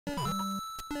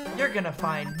You're gonna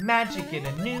find magic in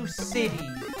a new city.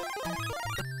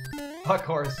 Fuck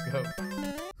horoscope.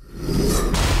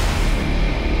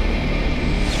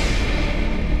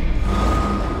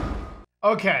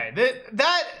 Okay,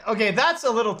 okay, that's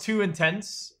a little too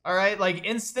intense. All right, like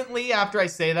instantly after I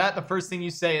say that, the first thing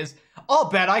you say is, "I'll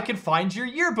bet I can find your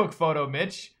yearbook photo,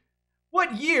 Mitch."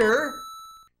 What year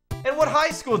and what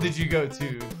high school did you go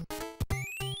to?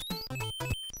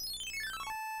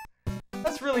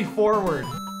 That's really forward.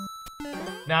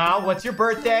 Now, what's your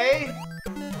birthday?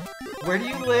 Where do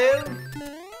you live?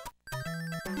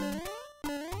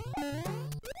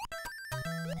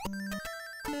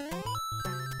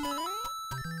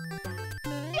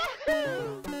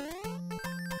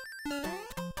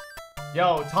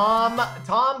 Yo,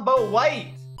 Tombo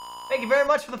White. Thank you very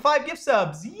much for the 5 gift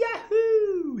subs.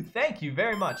 Yahoo! Thank you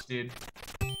very much, dude.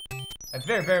 I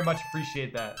very, very much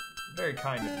appreciate that. Very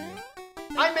kind of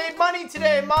you. I made money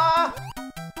today, Ma!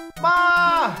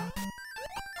 Ma!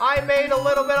 I made a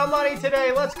little bit of money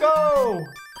today. Let's go!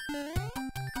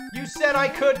 You said I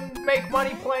couldn't make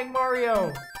money playing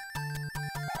Mario.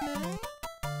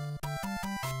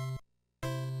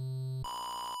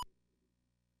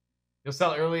 You'll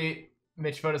sell early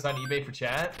Mitch photos on eBay for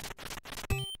chat?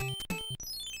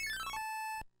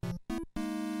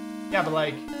 Yeah, but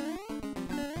like,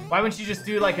 why wouldn't you just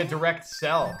do like a direct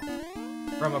sell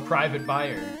from a private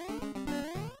buyer?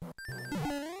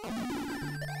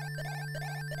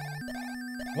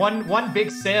 One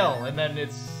big sale and then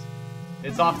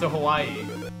it's off to Hawaii.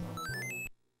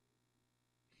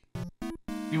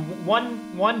 Do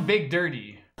one big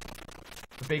dirty.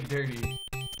 The big dirty.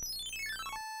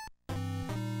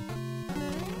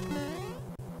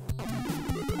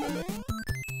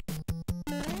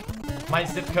 My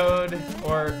zip code,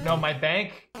 or no, my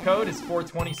bank code is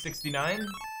 42069.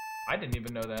 I didn't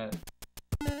even know that.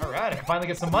 All right, I can finally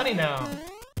get some money now.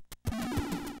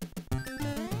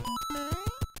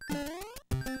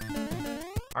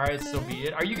 All right, so be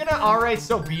it. Are you gonna all right,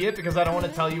 so be it? Because I don't want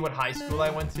to tell you what high school I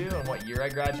went to and what year I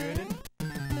graduated.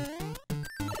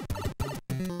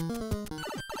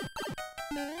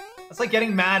 That's like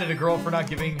getting mad at a girl for not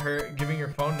giving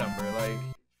her phone number. Like,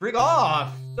 freak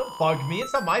off! Don't bug me.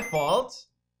 It's not my fault.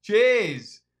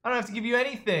 Jeez, I don't have to give you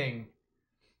anything.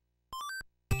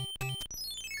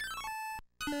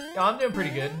 Yeah, I'm doing pretty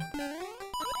good.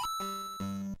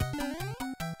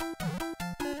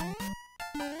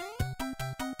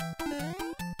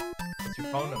 What's your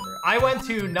phone number? I went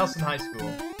to Nelson High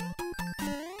School.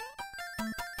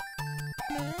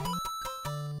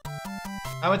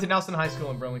 I went to Nelson High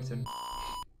School in Burlington.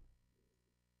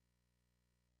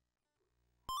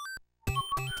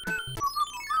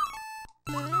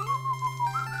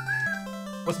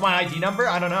 What's my ID number?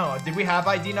 I don't know. Did we have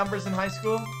ID numbers in high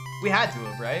school? We had to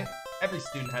have, right? Every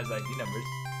student has ID numbers.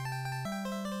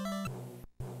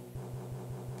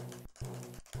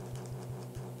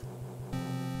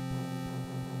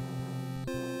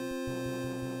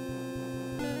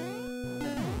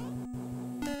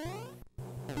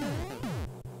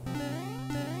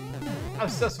 I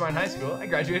was so smart in high school. I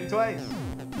graduated twice.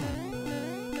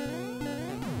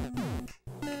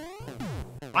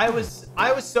 I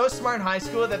was so smart in high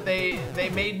school that they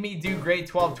made me do grade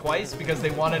 12 twice because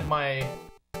they wanted my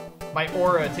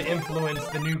aura to influence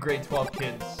the new grade 12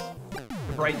 kids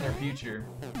to brighten their future.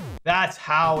 That's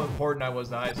how important I was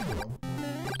to high school.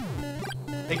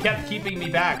 They kept keeping me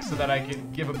back so that I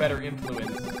could give a better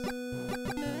influence to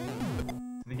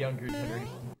the younger generation.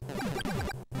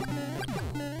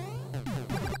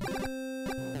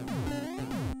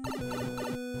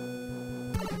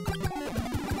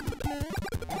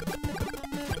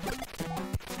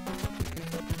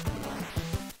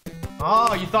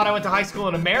 Oh, you thought I went to high school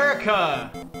in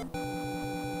America?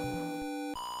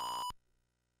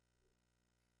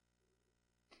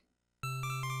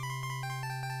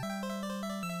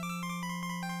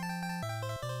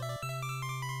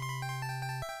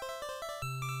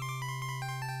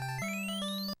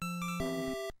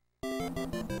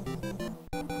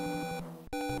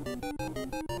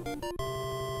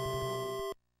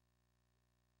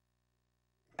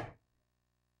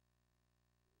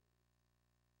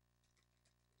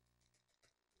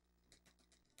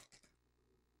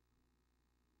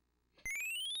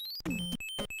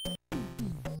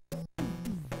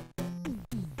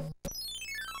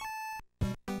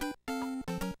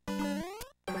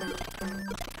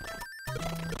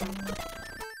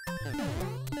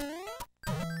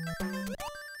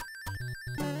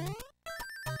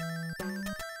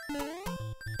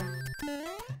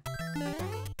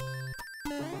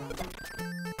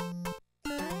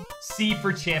 C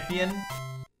for champion.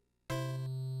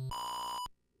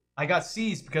 I got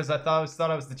C's because I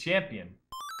thought I was the champion.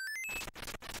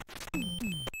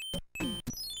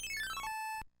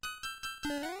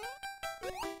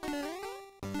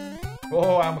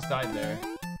 Oh, I almost died there.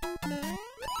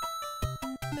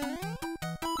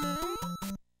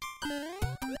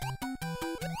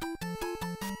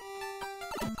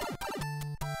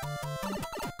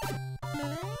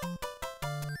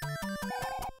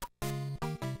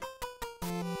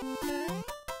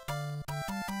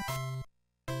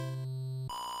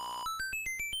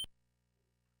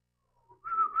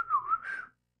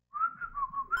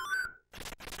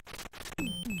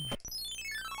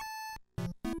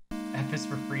 F is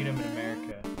for freedom in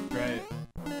America. Right.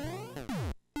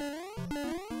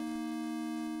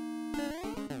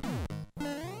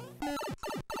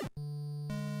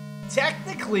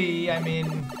 Technically, I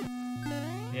mean,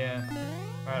 yeah,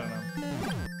 I don't know.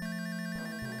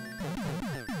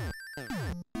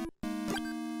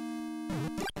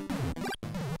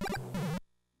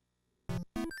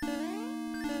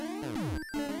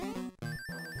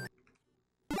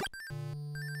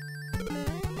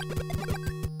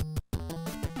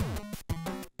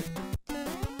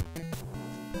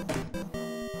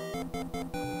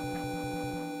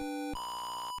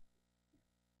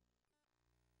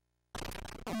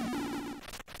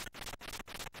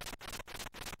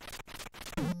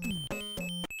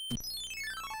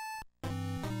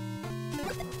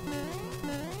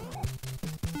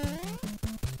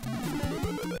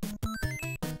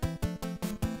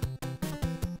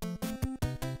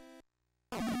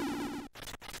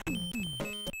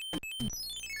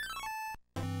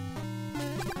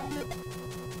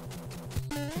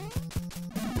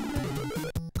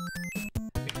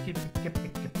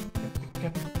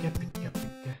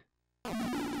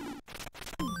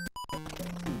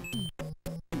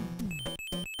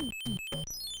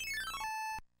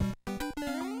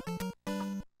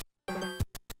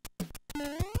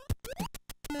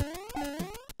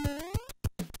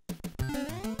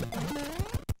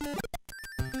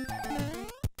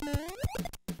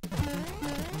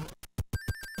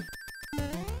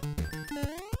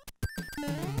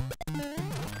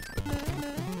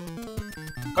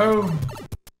 Oh.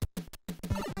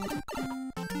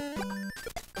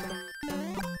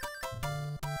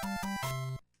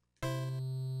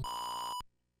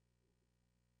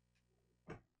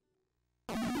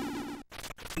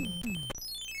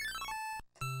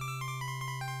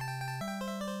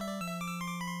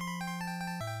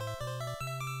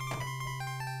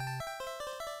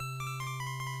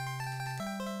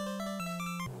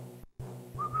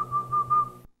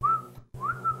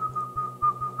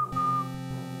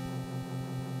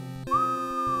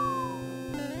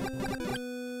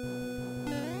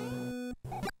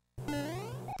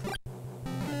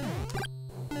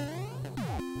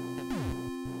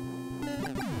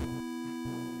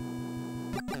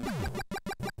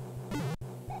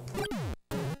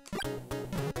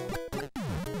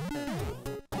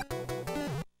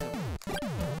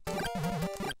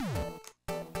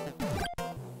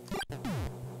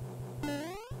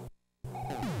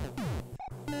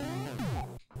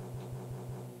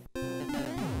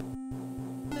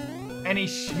 Any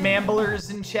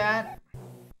schmamblers in chat?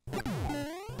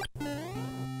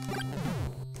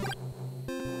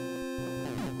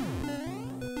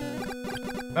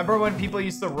 Remember when people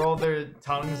used to roll their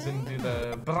tongues and do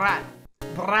the brat,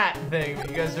 brat thing?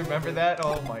 You guys remember that?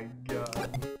 Oh my god.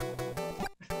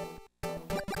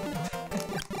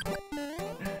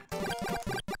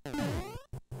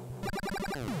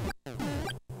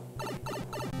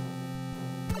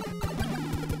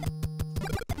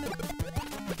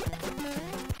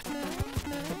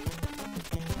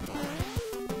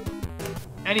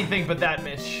 Anything but that,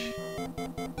 Mish.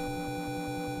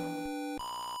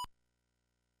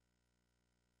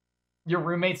 Your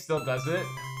roommate still does it?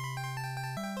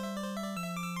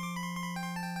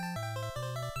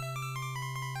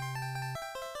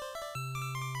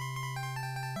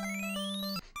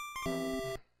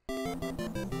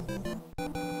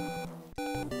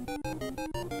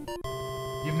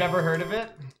 You've never heard of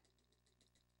it?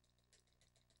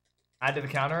 Add to the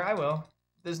counter? I will.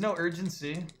 There's no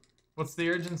urgency. What's the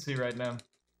urgency right now?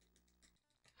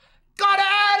 Gotta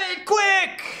add it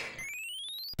quick!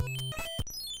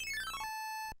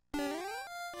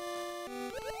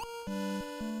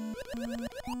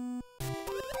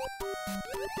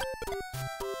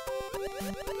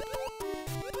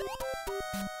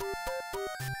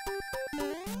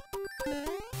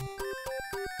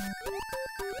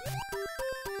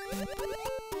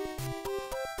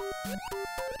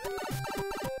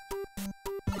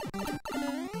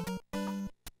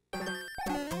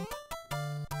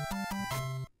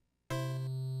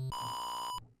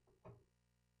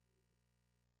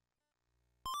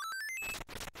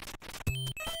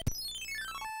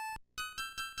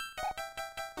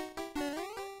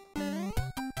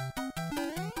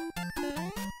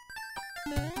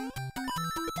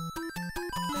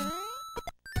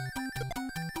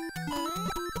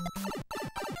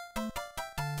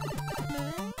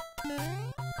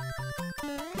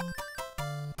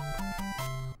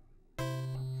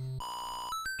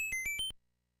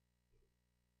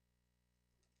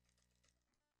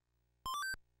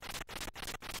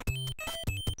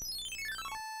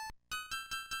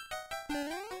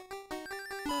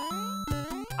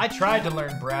 I tried to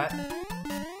learn Brat.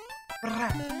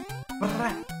 Brat.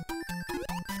 Brat.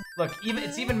 Look,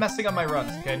 it's even messing up my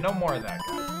runs. Okay, no more of that,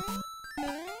 guys.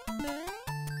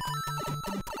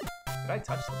 Did I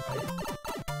touch the pipe?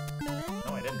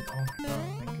 No, I didn't. Oh my god,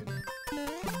 thank goodness.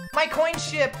 My coin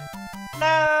ship!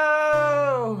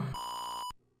 No!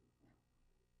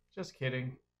 Just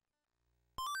kidding.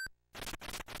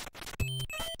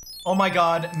 Oh my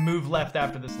god, move left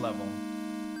after this level.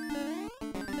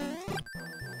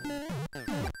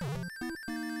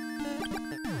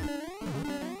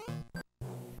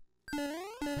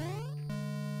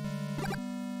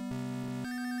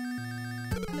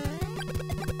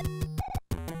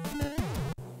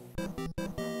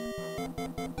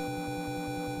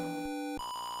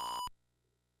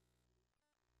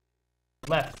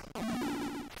 Left.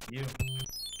 You.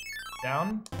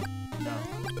 Down? No.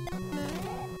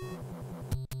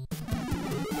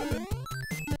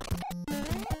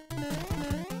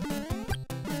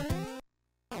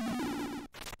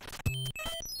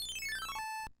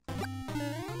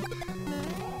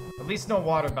 At least no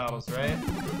water battles, right?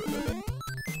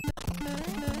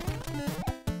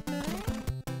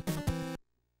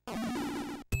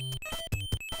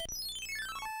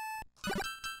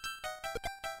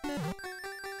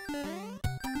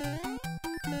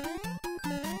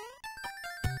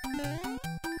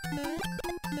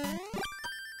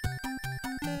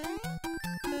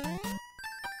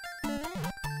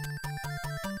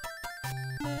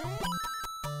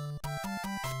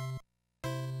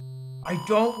 I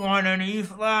don't want any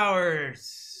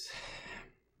flowers.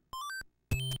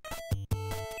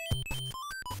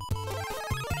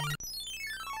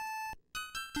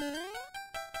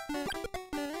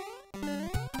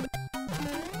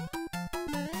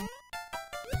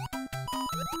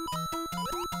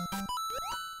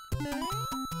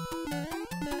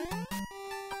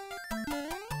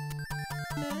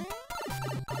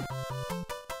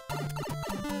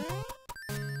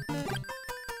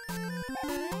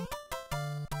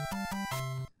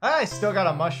 I still got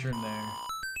a mushroom there.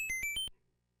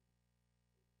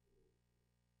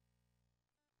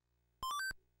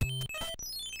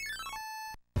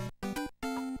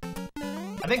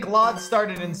 I think Glod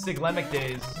started in Siglemic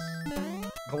days.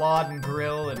 Glod and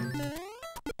Grill and...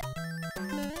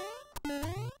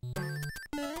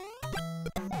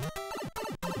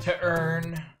 to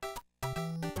earn.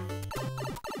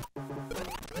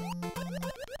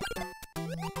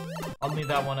 I'll leave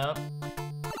that one up.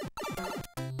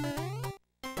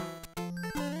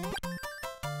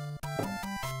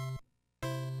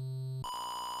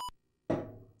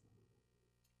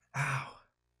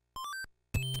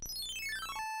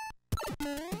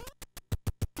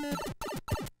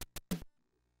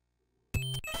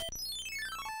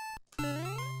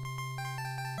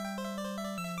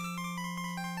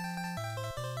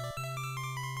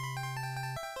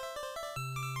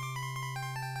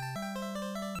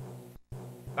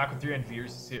 Back with 300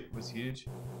 viewers, it was huge.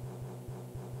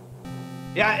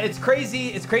 Yeah, it's crazy.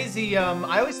 It's crazy.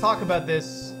 I always talk about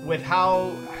this with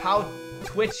how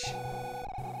Twitch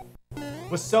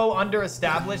was so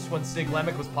under-established when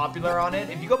Siglemic was popular on it.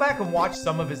 If you go back and watch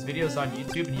some of his videos on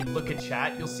YouTube and you look at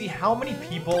chat, you'll see how many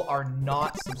people are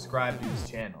not subscribed to his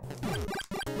channel.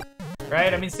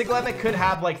 Right? I mean, Siglemic could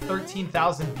have like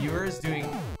 13,000 viewers doing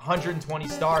 120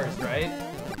 stars, right?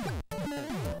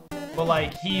 But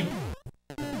like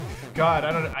God,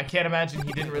 I can't imagine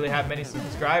he didn't really have many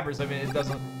subscribers. I mean, it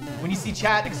doesn't... When you see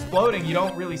chat exploding, you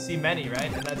don't really see many,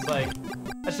 right? And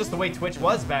that's just the way Twitch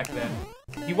was back then.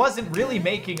 He wasn't really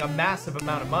making a massive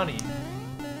amount of money.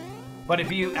 But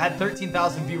if you had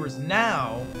 13,000 viewers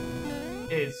now,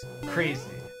 it's crazy.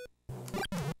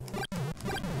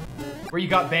 Where you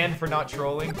got banned for not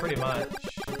trolling, pretty much.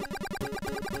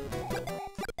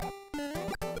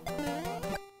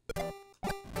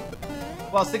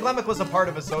 Well, Siglemic was a part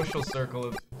of a social circle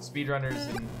of speedrunners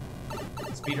and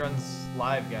speedruns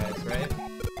live guys, right?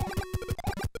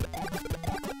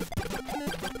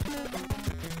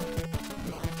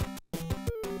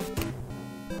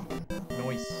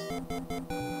 Nice.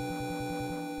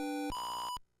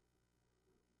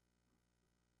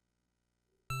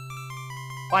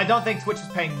 Well, I don't think Twitch is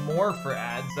paying more for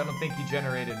ads. I don't think he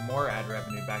generated more ad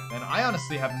revenue back then. I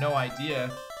honestly have no idea.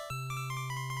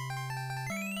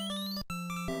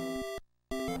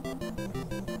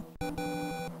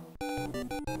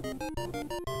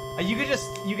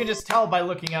 You can just tell by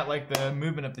looking at like the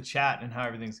movement of the chat and how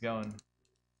everything's going.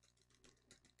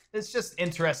 It's just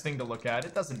interesting to look at.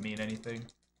 It doesn't mean anything.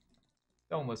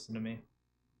 Don't listen to me.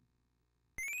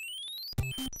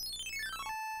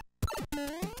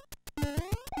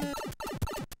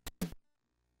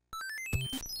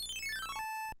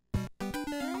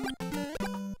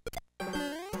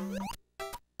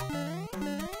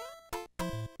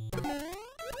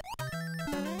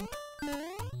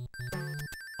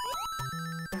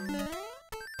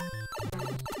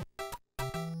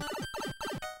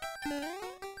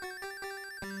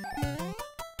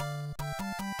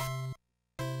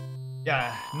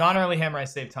 Yeah, non-early hammer, I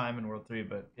save time in World 3,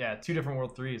 but yeah, 2 different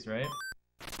World 3s, right?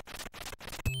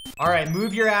 Alright,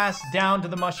 move your ass down to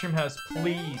the mushroom house,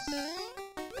 please.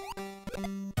 I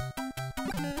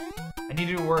need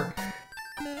you to work.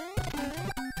 I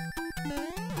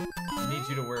need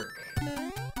you to work.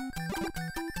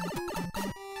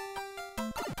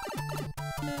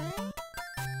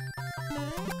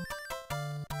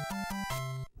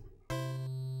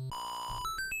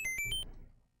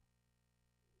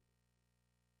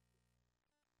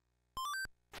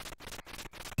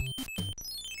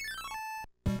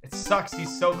 It sucks,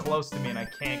 he's so close to me and I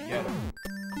can't get him.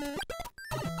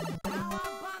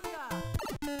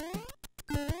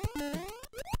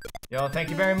 Yo, thank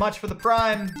you very much for the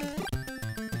Prime.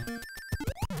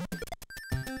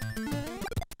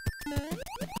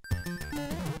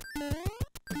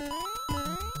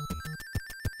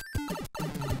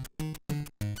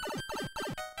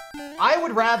 I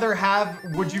would rather have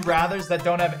Would You Rathers that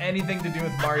don't have anything to do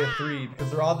with Mario 3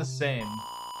 because they're all the same.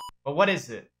 But what is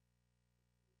it?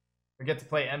 We get to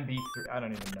play MB3. I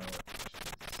don't even know.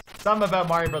 Something about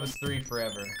Mario Brothers 3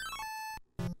 forever.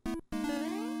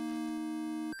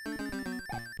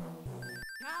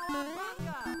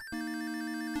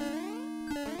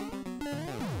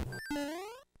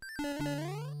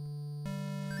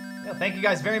 Yeah, thank you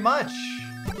guys very much.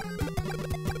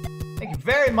 Thank you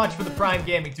very much for the Prime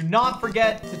Gaming. Do not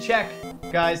forget to check,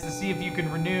 guys, to see if you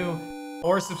can renew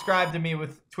or subscribe to me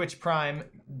with Twitch Prime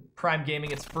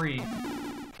Gaming. It's free.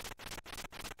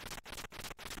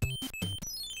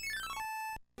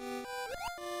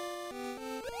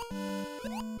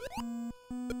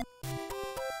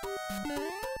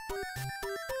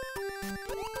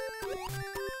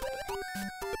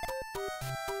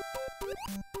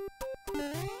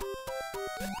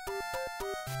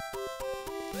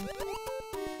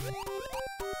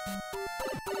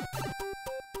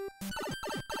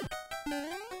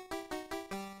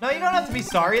 No, you don't have to be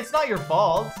sorry. It's not your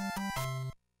fault.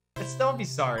 Just don't be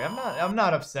sorry. I'm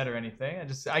not upset or anything.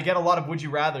 I get a lot of would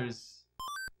you rathers.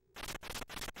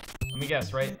 Let me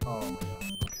guess, right? Oh my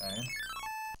god.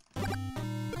 Okay.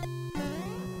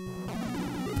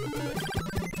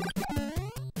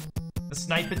 The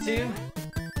sniper too?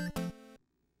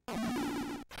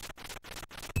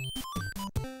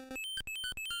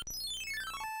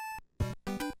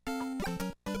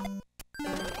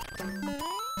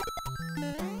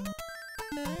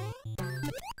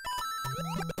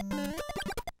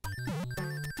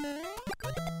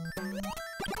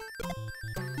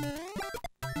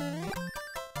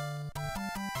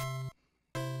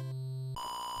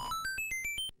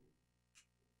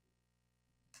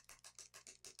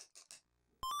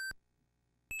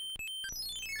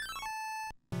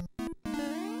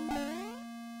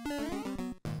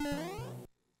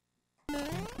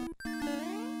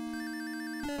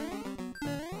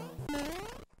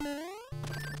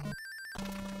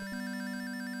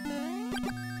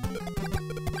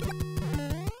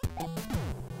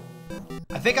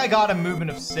 I think I got a movement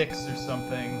of 6 or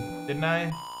something, didn't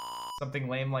I? Something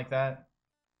lame like that.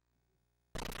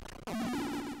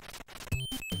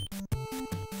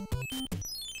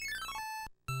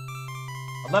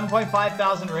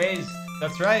 $11,500 raised.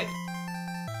 That's right.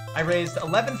 I raised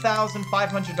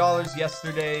 $11,500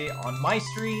 yesterday on my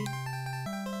stream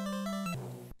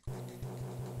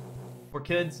for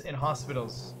kids in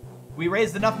hospitals. We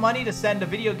raised enough money to send a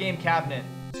video game cabinet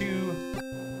to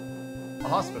a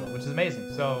hospital, which is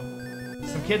amazing. So,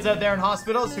 some kids out there in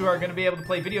hospitals who are going to be able to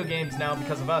play video games now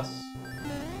because of us.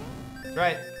 That's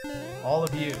right. All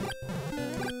of you.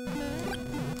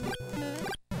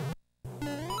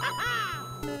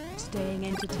 Staying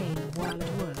entertained while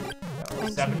at work.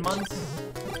 7 months?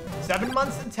 7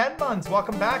 months and 10 months.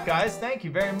 Welcome back, guys. Thank you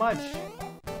very much.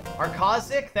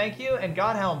 Arkazik, thank you. And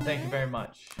Godhelm, thank you very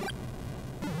much.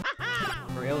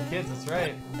 For ill kids, that's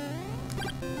right.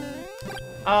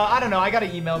 I don't know. I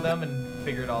gotta email them and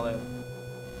figure it all out.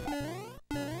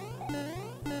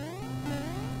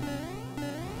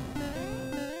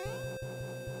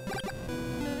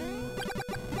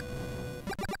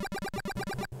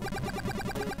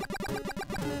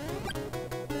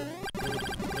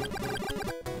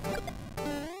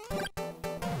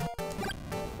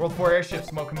 World 4 airship,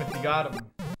 smoke him if you got him.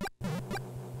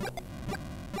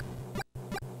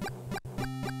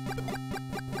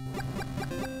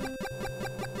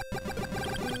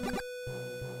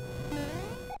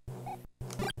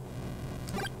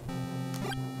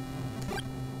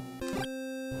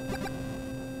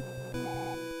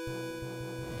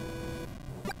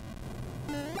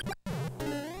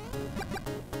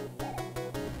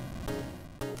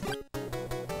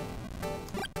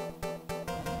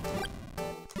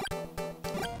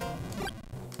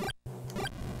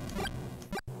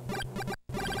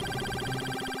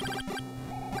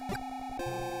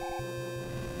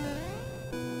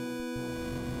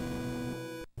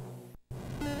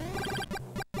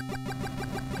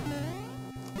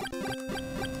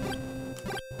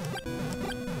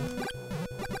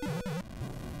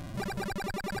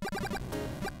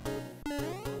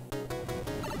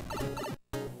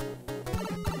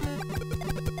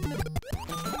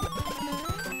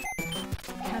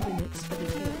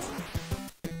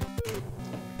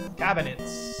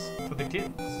 Cabinets for the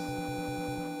kids.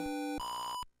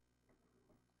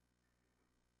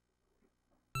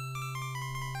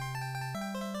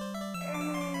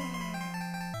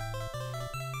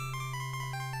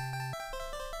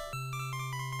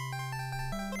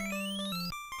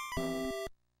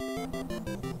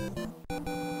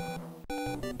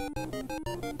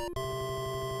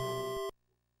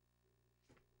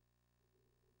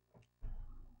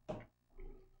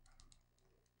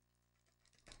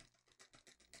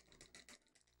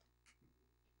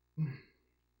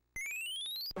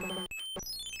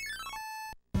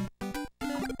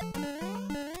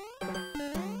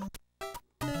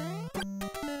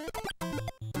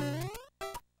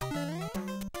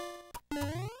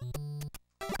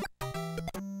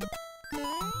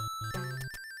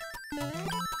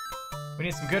 We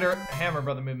need some good Hammer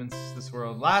Brother movements this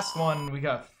world. Last one, we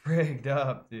got frigged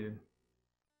up, dude.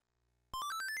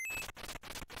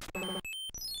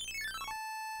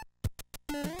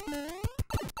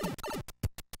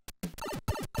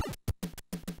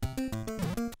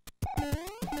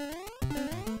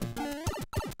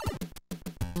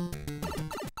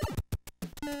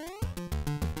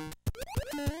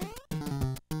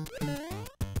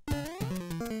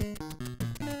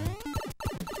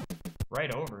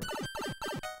 Right over.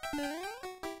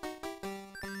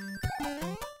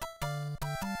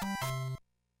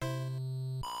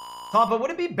 Tom, but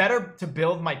would it be better to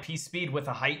build my P-speed with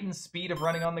a heightened speed of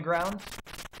running on the ground?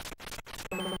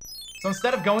 So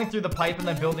instead of going through the pipe and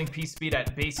then building P-speed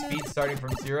at base speed starting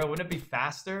from 0, wouldn't it be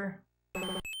faster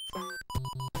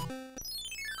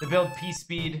to build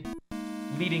P-speed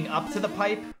leading up to the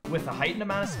pipe with a heightened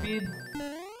amount of speed?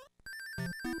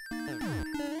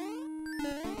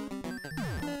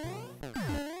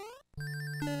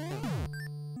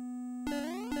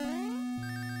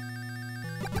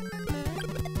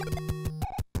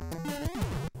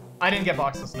 I didn't get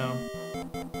boxless, no.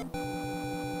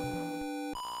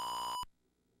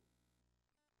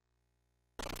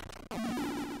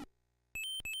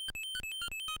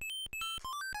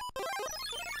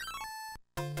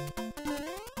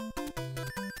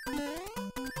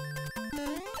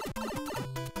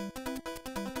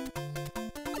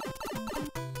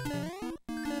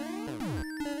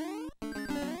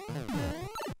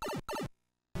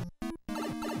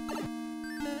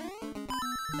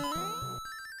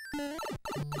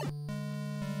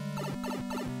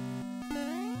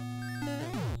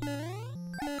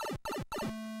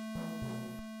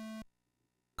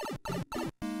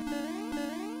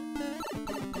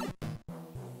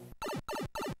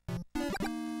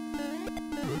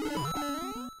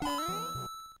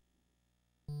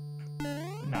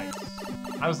 Nice.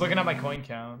 I was looking at my coin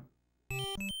count.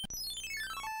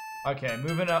 Okay,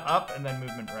 movement up and then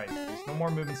movement right. There's no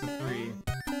more movements of 3.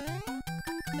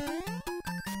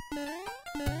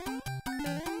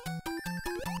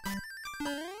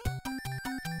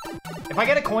 If I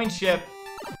get a coin ship,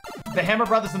 the Hammer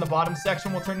Brothers in the bottom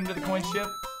section will turn into the coin ship.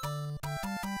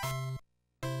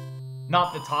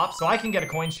 Not the top, so I can get a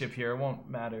coin ship here. It won't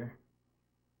matter.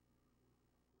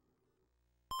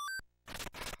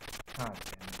 God damn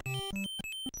it.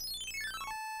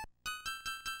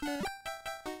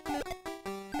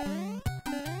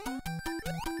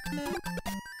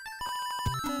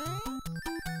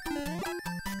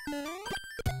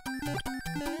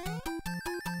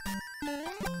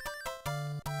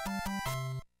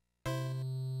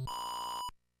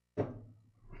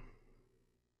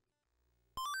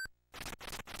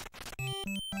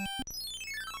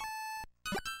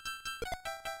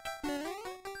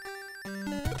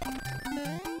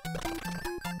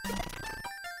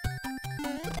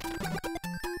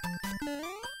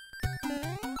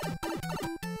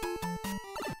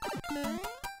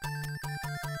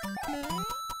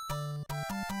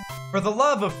 For the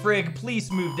love of frig, please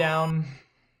move down.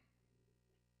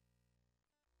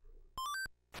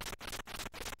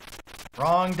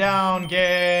 Wrong down,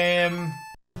 game.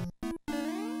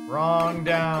 Wrong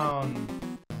down.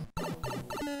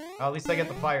 Well, at least I get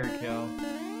the fire kill.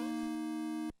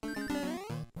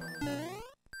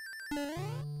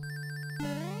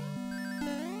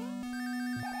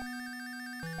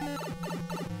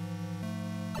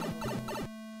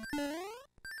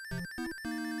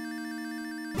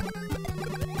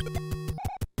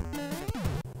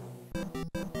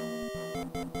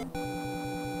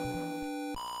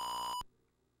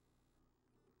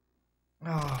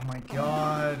 Oh my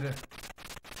god.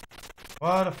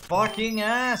 What a fucking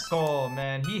asshole,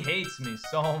 man. He hates me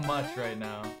so much right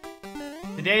now.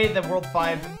 Today, the World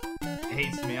 5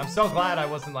 hates me. I'm so glad I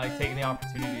wasn't, like, taking the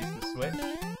opportunities to switch.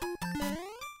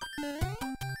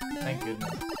 Thank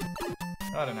goodness.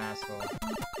 What an asshole.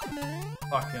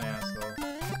 Fucking asshole.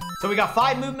 So we got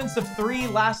 5 movements of 3,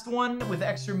 last one with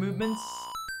extra movements.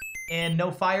 And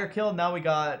no fire kill. Now we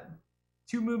got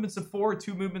 2 movements of 4,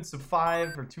 2 movements of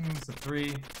 5, or 2 movements of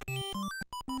 3.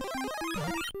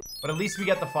 But at least we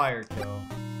get the fire kill.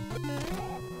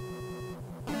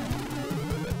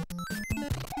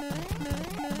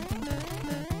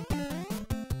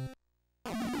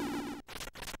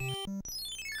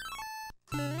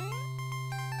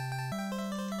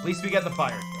 At least we get the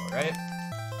fire kill, right?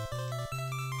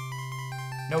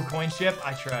 No coin ship?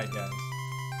 I tried, guys.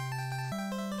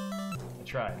 I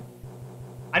tried.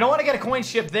 I don't want to get a coin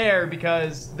ship there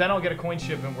because then I'll get a coin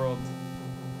ship in World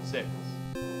 6.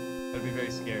 That'd be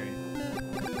very scary.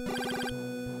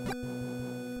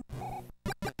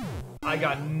 I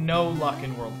got no luck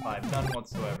in World 5. None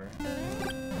whatsoever.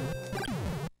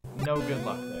 No good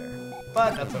luck there.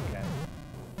 But that's okay.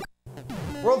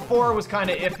 World 4 was kind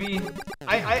of iffy.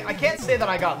 I can't say that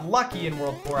I got lucky in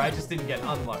World 4. I just didn't get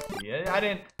unlucky.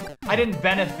 I didn't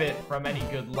benefit from any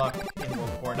good luck in World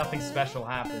 4. Nothing special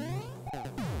happened.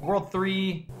 World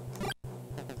 3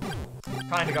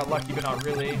 kind of got lucky, but not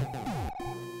really.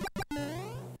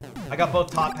 I got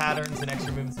both top patterns and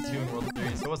extra movements of 2 in World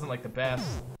 3, so it wasn't like the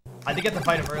best. I did get to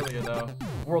fight him earlier though.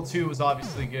 World 2 was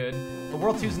obviously good. But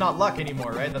World 2's not luck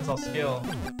anymore, right? That's all skill.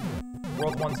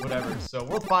 World 1's whatever. So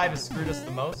World 5 has screwed us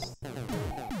the most.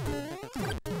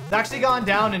 It's actually gone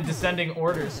down in descending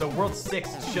order, so World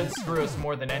 6 should screw us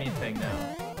more than anything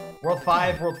now. World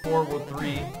 5, World 4, World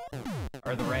 3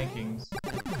 are the rankings.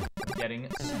 Getting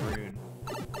screwed.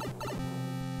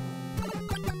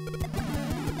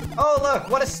 Oh look,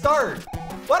 what a start!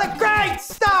 What a great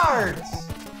start!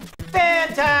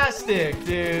 Fantastic,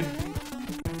 dude.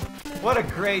 What a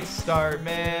great start,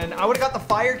 man. I would have got the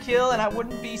fire kill and I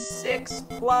wouldn't be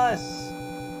 6+.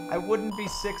 I wouldn't be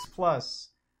 6+.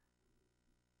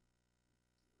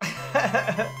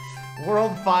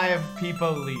 World 5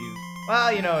 people leave.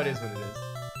 Well, you know, it is what it is.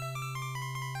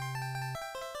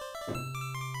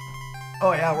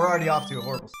 Oh yeah, we're already off to a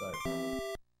horrible start.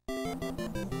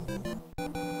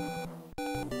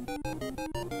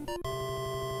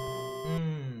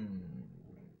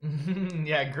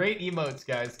 Yeah, great emotes,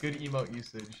 guys. Good emote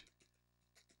usage.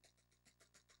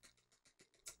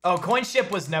 Oh, coin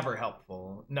ship was never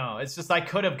helpful. No, it's just I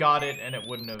could have got it and it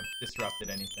wouldn't have disrupted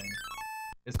anything.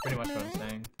 Is pretty much what I'm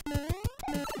saying.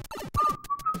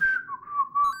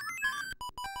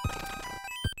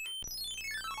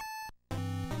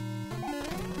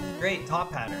 Great,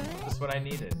 top pattern. Just what I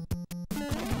needed.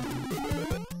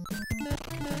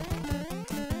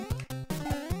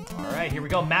 Alright, here we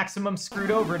go. Maximum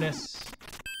screwed overness.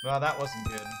 Well, that wasn't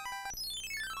good.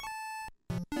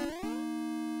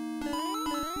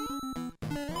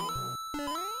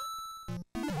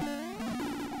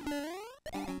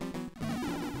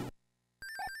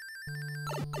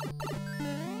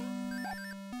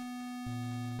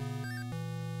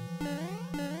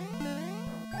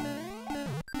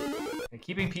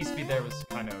 Keeping P-speed there was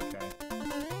kind of okay.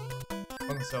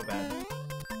 Wasn't so bad.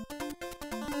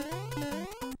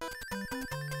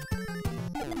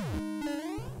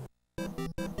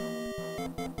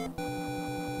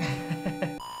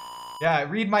 Yeah,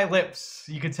 read my lips.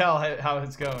 You can tell how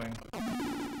it's going.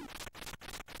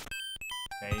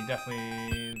 Okay,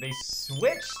 definitely... They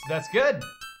switched! That's good!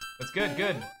 That's good,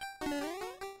 good.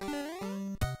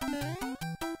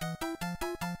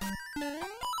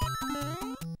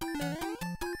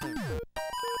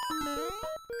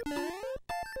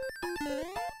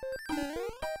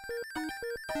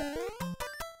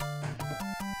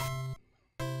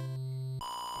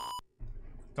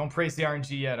 Don't praise the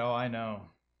RNG yet. Oh, I know.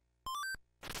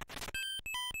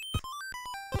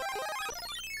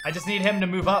 I just need him to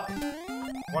move up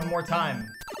one more time.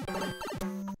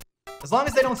 As long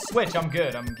as they don't switch, I'm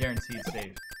good. I'm guaranteed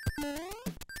safe.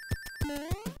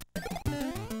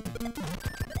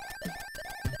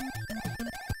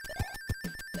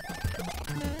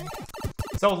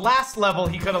 So last level,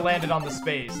 he could have landed on the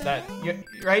space. That,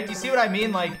 right? You see what I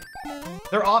mean? Like,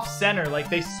 they're off center. Like,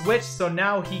 they switch, so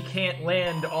now he can't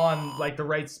land on, like, the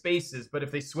right spaces. But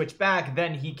if they switch back,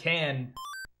 then he can.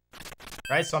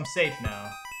 Right? So I'm safe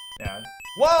now. Yeah.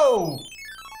 Whoa!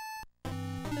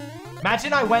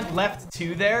 Imagine I went left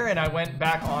 2 there and I went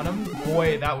back on him.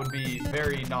 Boy, that would be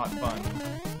very not fun.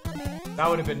 That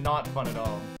would have been not fun at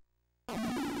all.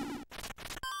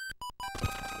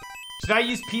 Should I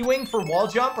use P-Wing for wall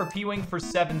jump or P-Wing for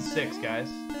 7-6, guys?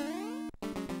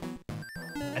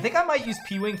 I think I might use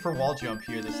P-Wing for wall jump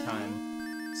here this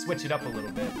time. Switch it up a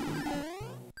little bit.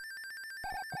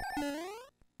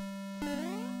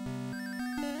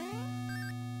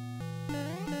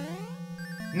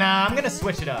 Nah, I'm gonna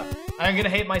switch it up. I'm gonna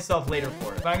hate myself later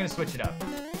for it, but I'm gonna switch it up.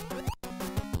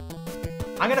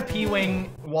 I'm gonna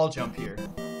P-wing wall jump here.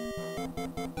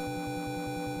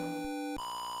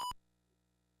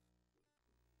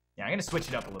 Yeah, I'm gonna switch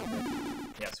it up a little bit.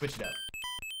 Yeah, switch it up.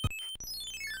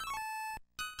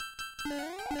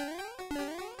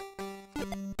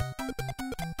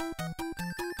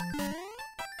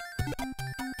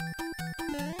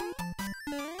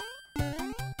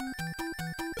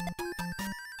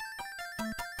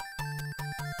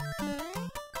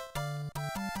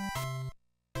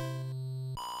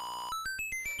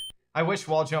 I wish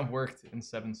wall jump worked in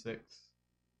 7.6.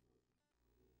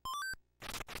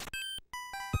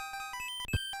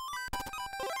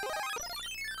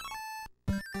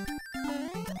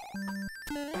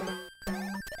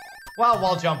 Wow,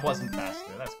 wall jump wasn't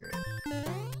faster. That's great.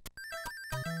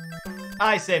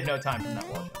 I saved no time from that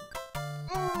wall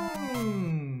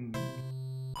jump.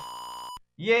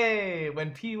 Yay,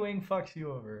 when P-Wing fucks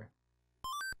you over.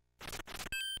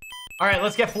 Alright,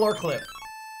 let's get floor clip.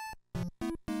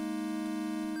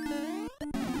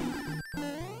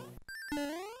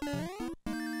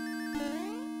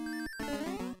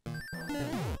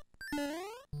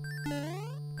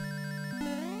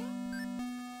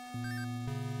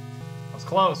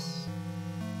 Close.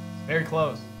 Very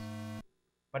close.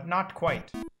 But not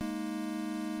quite.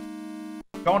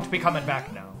 Don't be coming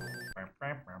back now.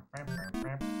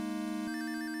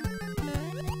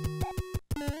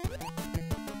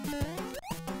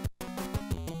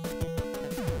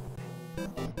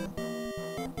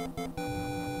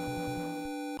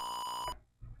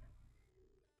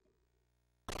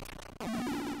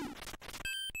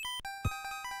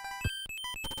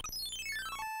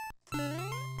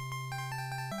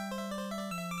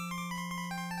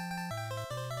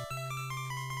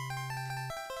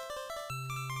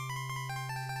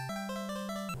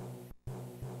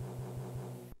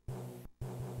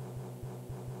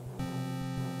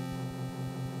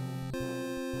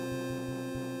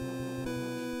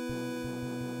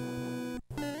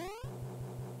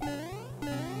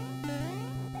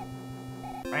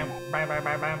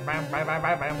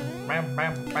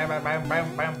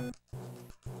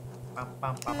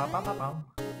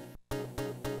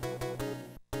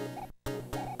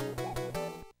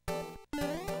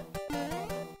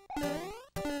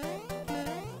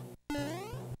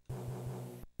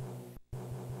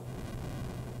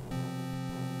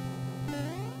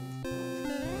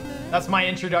 That's my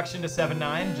introduction to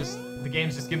 7.9. Just the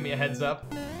game's just giving me a heads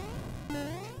up.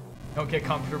 Don't get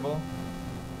comfortable.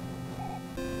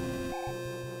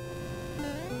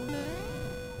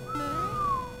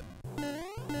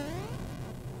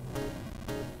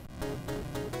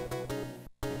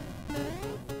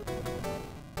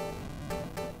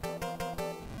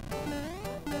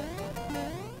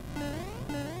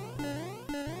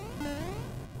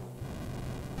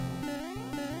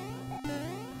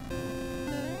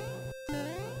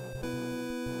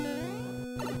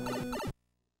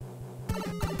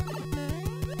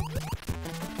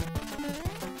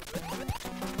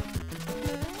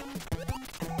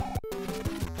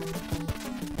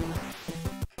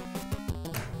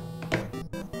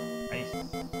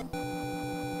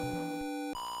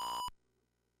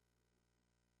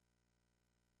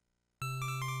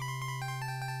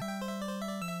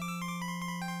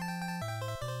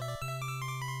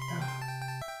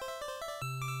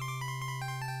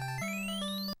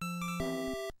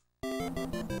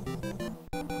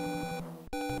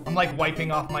 I'm like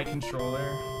wiping off my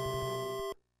controller.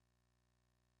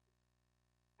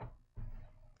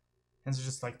 Hands are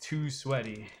just like too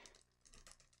sweaty.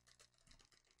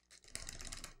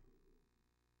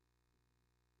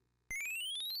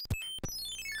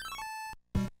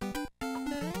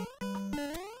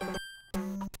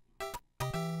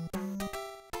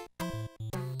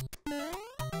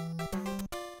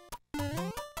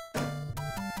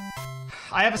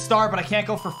 I have a star, but I can't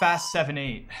go for fast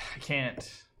 7-8. I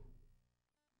can't.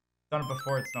 Done it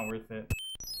before, it's not worth it.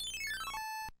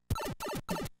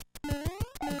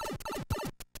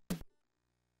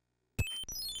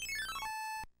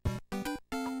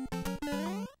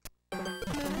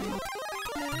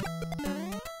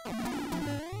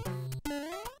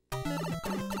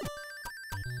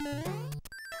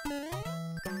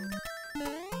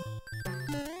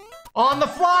 On the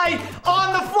fly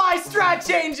strat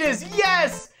changes.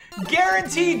 Yes,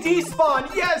 guaranteed despawn.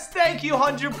 Yes, thank you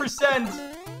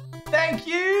 100%. Thank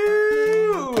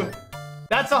you.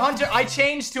 That's 100. I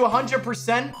changed to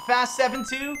 100% fast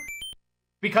 7-2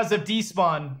 because of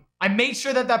despawn. I made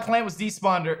sure that that plant was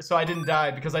despawned so I didn't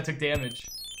die because I took damage.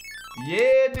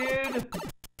 Yeah, dude.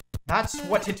 That's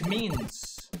what it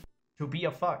means To be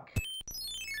a fuck.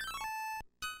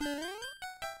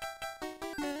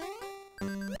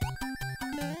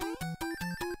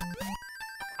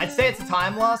 I'd say it's a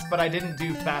time loss, but I didn't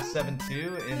do Fast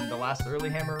 7-2 in the last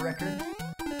Early Hammer record.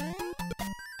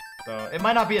 So it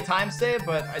might not be a time save,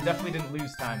 but I definitely didn't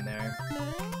lose time there.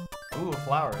 Ooh, a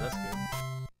flower, that's good.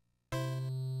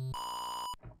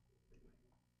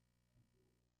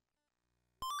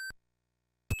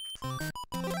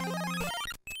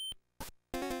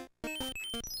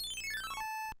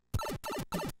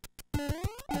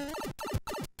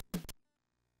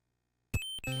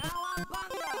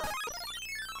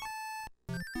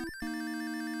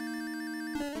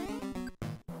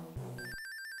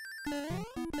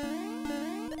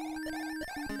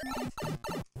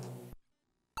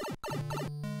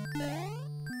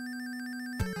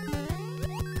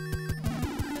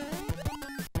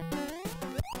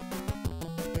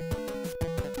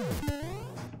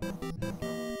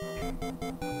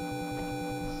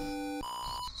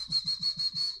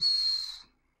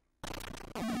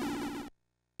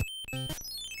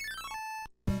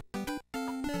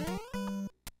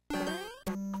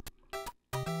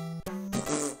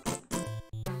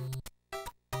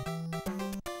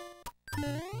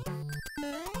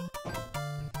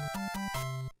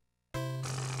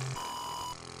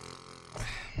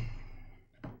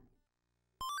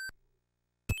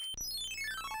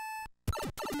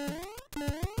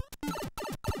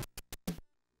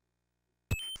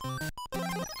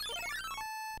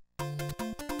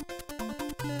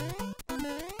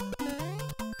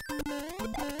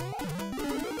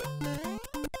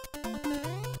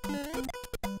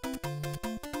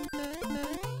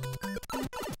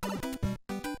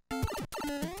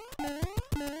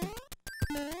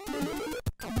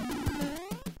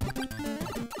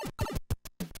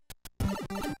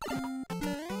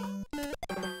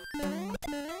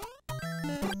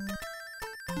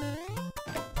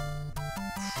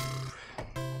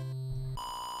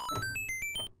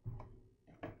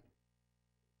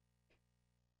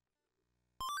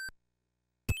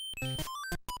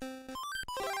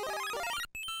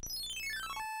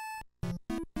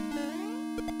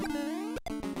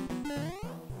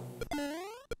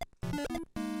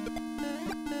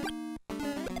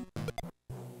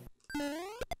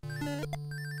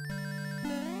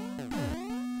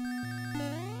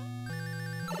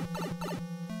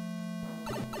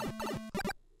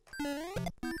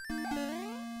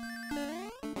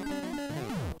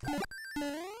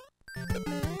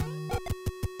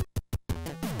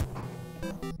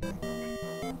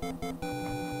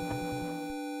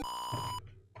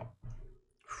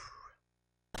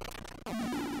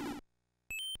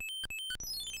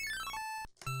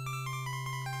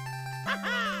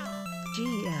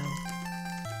 GL.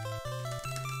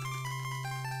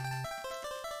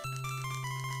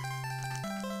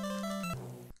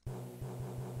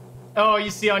 Oh, you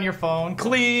see on your phone.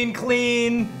 Clean,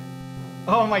 clean.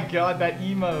 Oh my god, that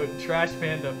emote. Trash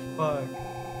Panda, fuck.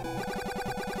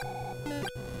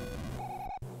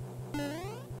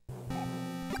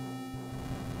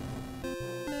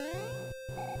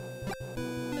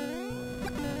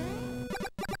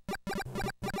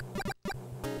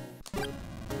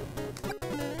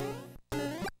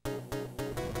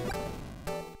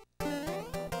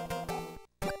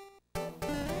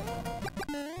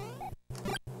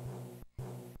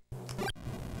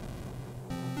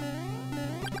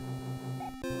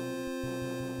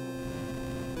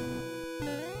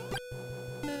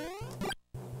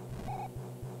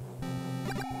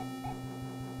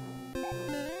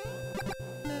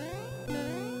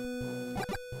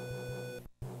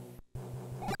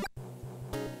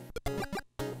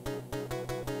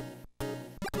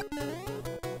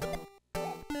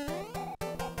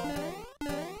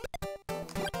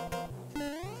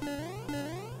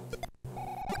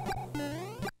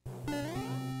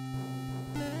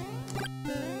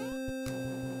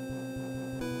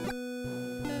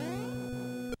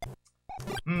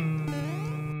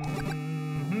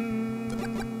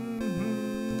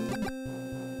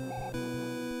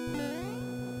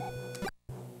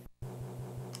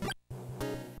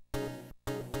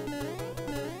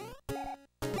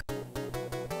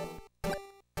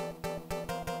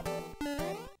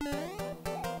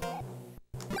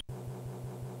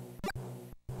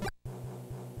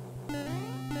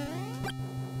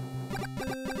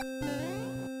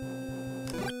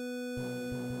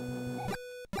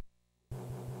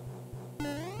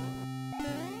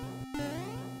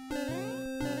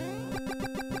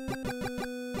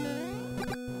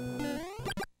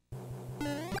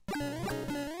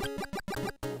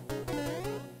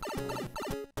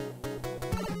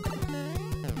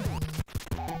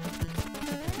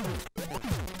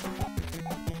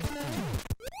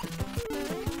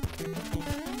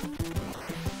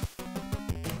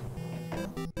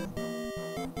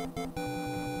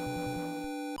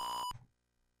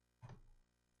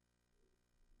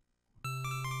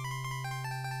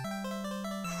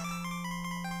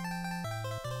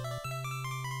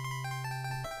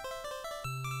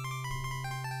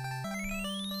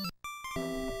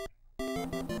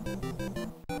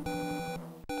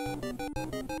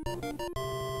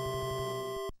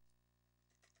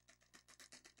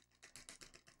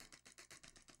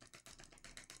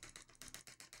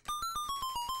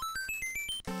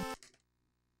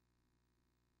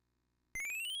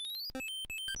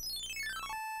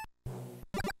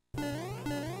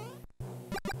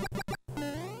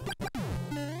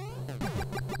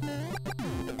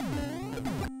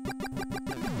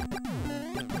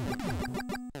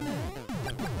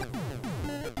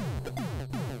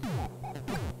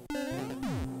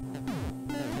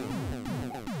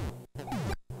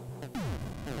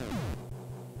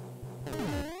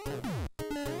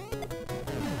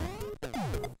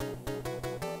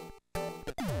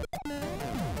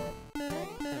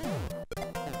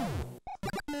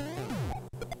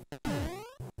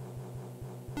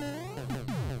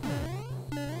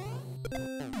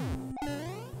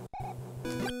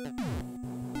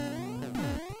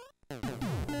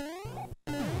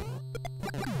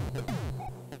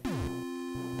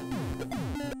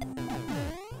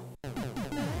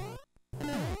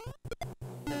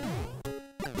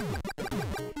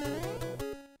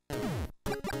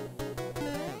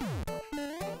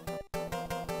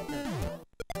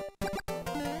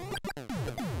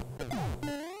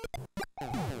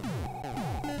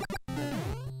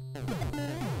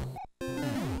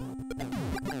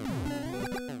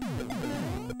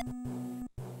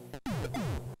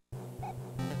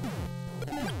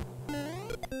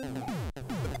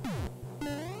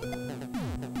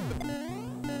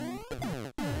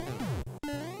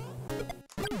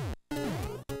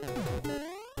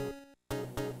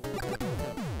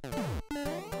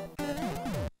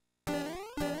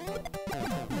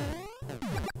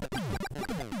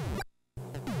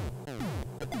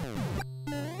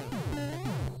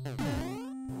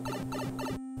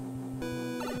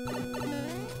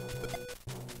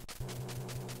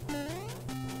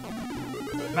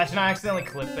 Imagine I accidentally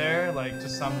clipped there, like,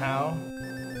 just somehow.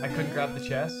 I couldn't grab the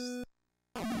chest.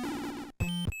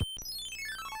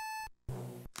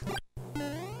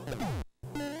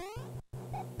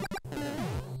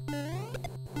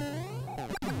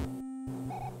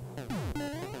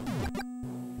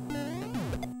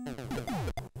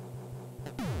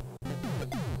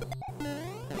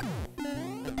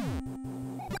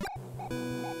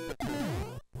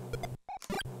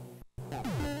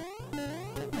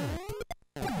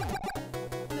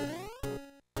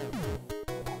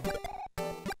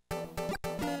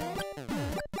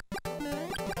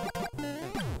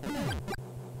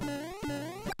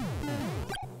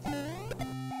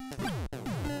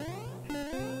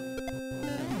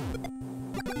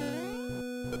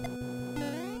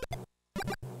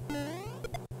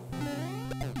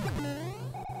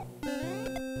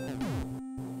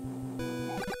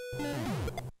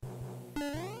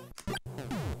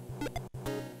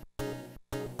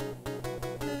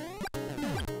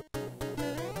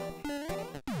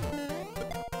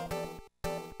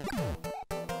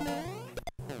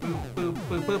 Boo,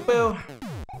 boo, boo, boo.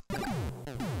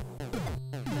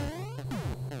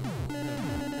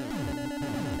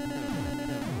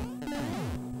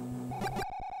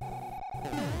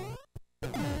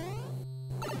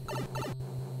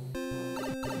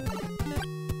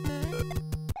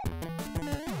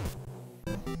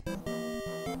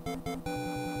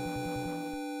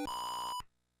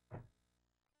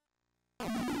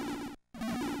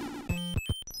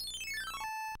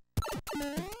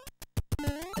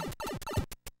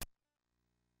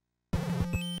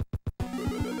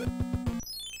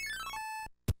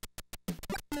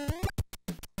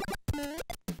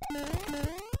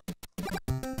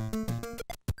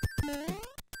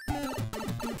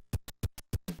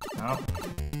 No.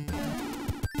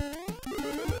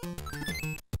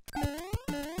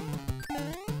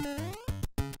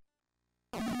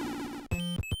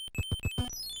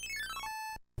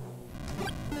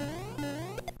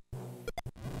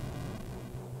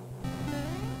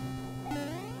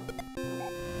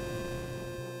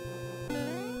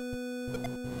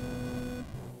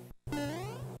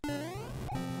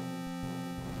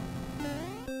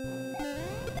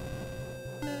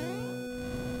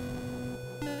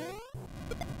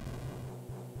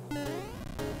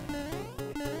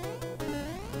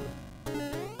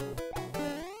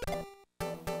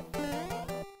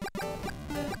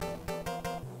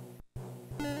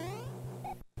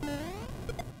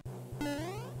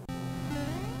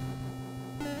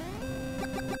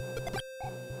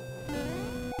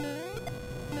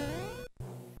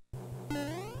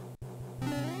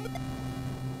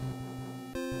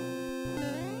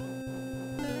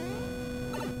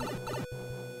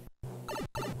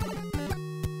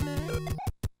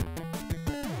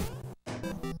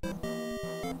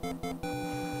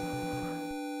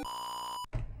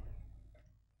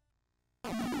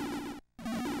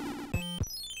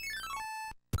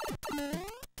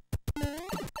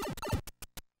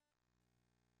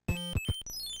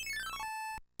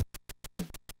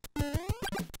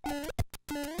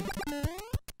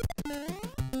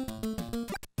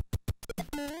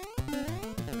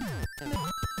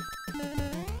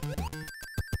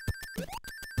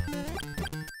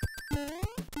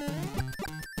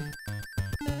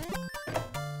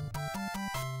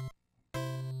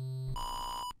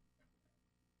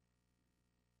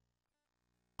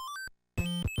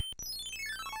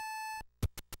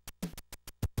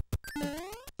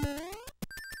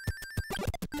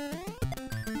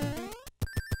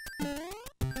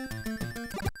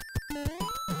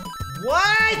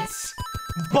 What?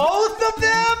 Both of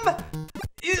them?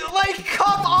 Like,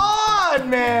 come on,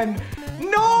 man.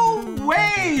 No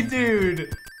way,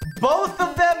 dude. Both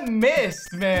of them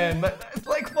missed, man.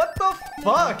 Like, what the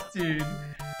fuck, dude?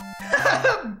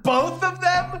 Both of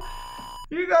them?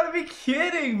 You gotta be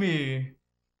kidding me.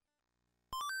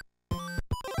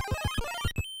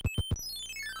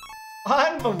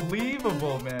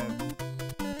 Unbelievable, man.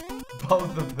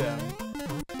 Both of them.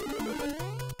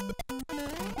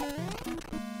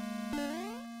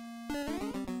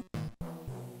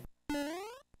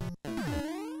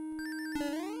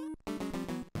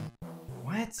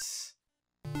 What?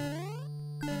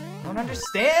 I don't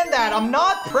understand that. I'm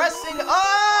not pressing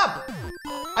up.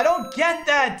 I don't get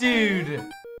that, dude.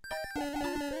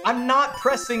 I'm not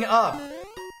pressing up.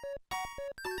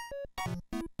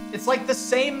 It's like the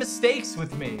same mistakes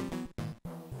with me.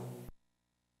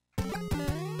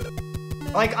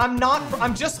 Like,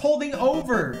 I'm just holding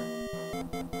over.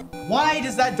 Why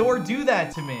does that door do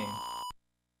that to me?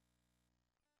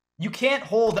 You can't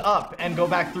hold up and go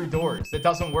back through doors. It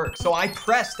doesn't work. So I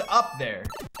pressed up there.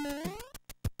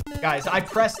 Guys, I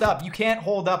pressed up. You can't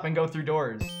hold up and go through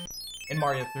doors in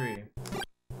Mario 3.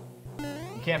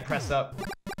 You can't press up.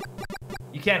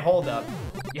 You can't hold up.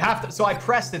 You have to. So I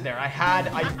pressed it there. I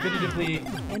definitively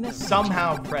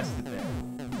somehow pressed it there.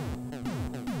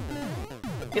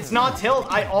 It's not tilt.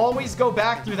 I always go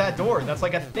back through that door. That's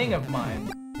like a thing of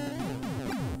mine.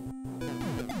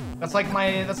 That's like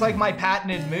my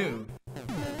patented move.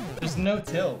 There's no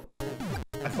tilt.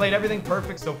 I played everything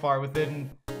perfect so far within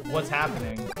what's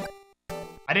happening.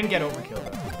 I didn't get overkill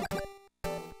though.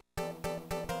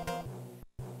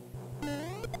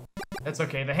 That's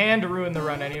okay. The hand ruined the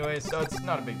run anyway, so it's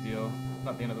not a big deal.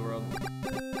 Not the end of the world.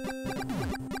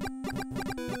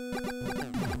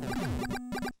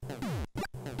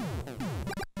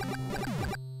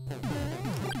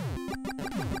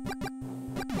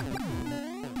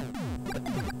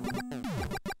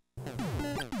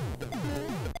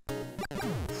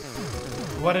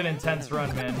 What an intense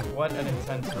run, man. What an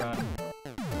intense run.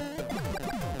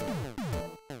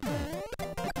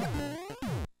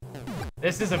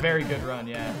 This is a very good run,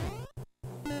 yeah.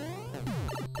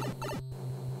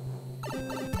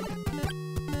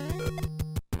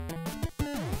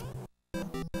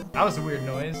 That was a weird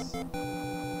noise.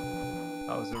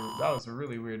 That was a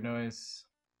really weird noise.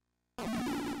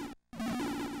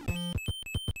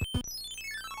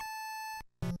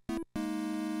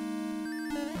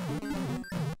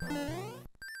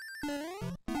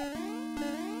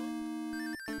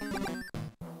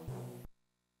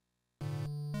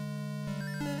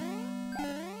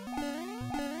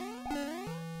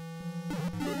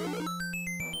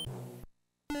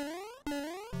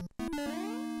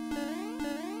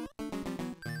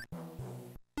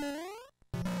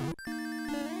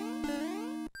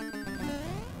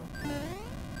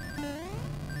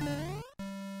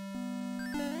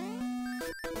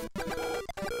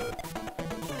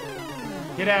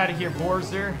 Get out of here,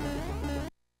 Borzer.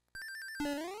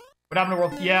 What happened to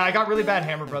World? Yeah, I got really bad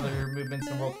Hammer Brother movements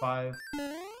in World 5.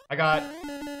 I got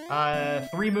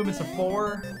 3 movements of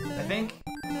 4, I think.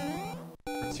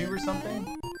 Or 2 or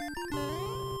something.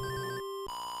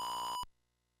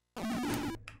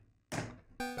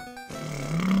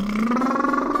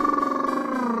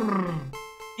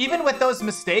 Even with those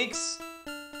mistakes,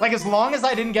 like as long as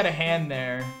I didn't get a hand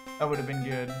there, that would have been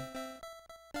good.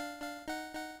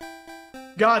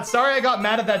 God, sorry I got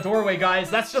mad at that doorway,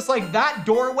 guys. That's just like, that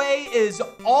doorway is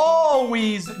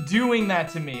always doing that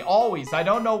to me. Always. I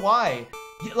don't know why.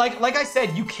 Like I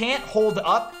said, you can't hold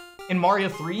up in Mario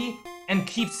 3 and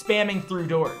keep spamming through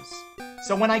doors.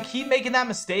 So when I keep making that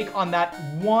mistake on that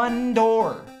one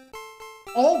door,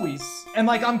 always, and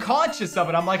like I'm conscious of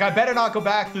it, I'm like, I better not go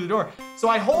back through the door. So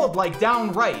I hold like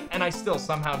down right, and I still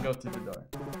somehow go through the door.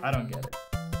 I don't get it.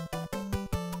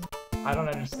 I don't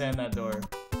understand that door.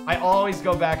 I always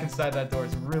go back inside that door.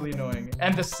 It's really annoying.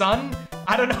 And the sun,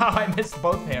 I don't know how I missed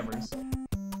both hammers.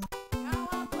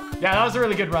 Yeah, that was a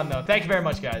really good run, though. Thank you very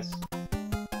much, guys.